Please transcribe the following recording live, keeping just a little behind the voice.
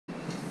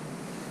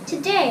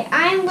Today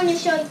I'm going to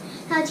show you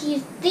how to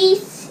use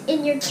these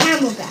in your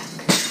Camelbak.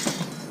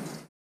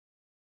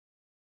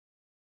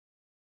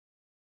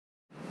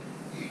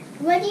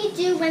 What do you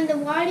do when the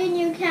water in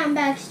your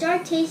Camelbak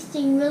starts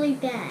tasting really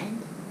bad?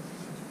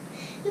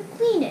 You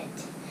clean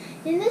it.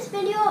 In this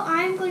video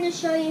I'm going to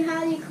show you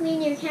how to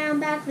clean your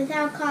Camelbak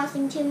without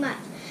costing too much,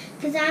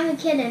 because I'm a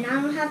kid and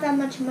I don't have that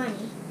much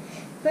money.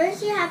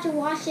 First you have to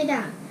wash it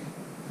out.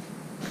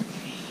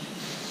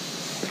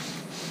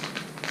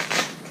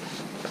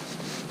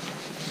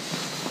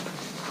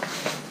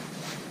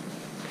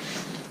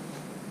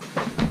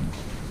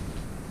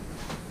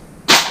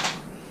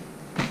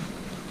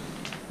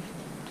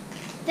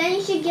 Then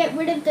you should get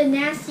rid of the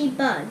nasty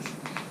bugs.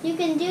 You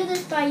can do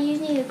this by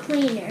using a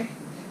cleaner.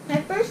 My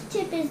first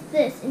tip is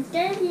this: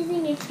 instead of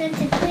using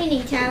expensive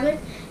cleaning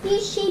tablets,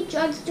 use cheap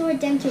drugstore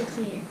dental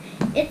cleaner.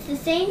 It's the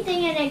same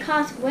thing and it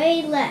costs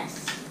way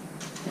less.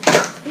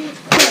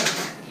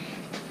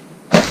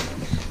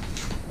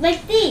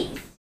 Like these.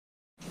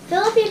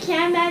 Fill up your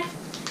Camelbak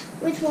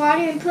with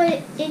water and put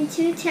it in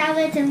 2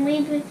 tablets and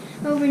leave it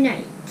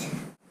overnight.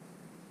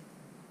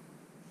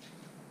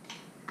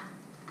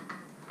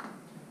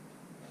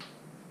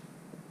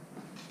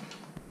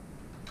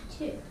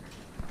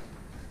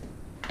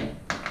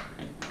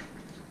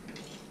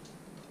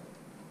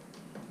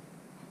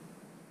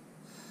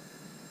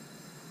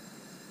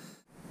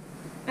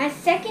 My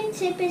second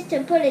tip is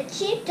to put a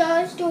cheap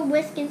dollar store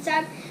whisk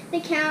inside the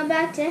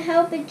Camelbak to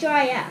help it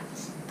dry out.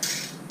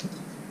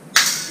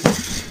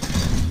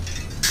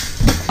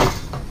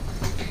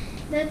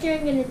 That's what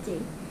I'm going to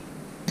do.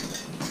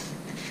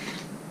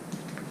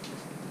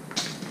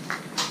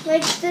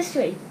 Like this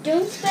way.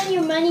 Don't spend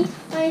your money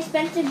on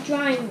expensive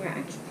drying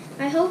racks.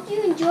 I hope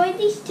you enjoyed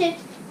these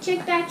tips.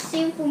 Check back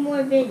soon for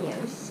more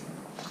videos.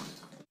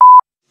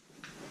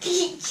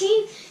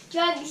 Cheap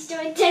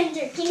drugstore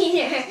dental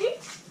cleaner.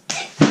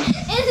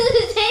 It's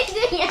the same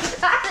thing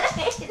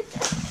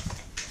as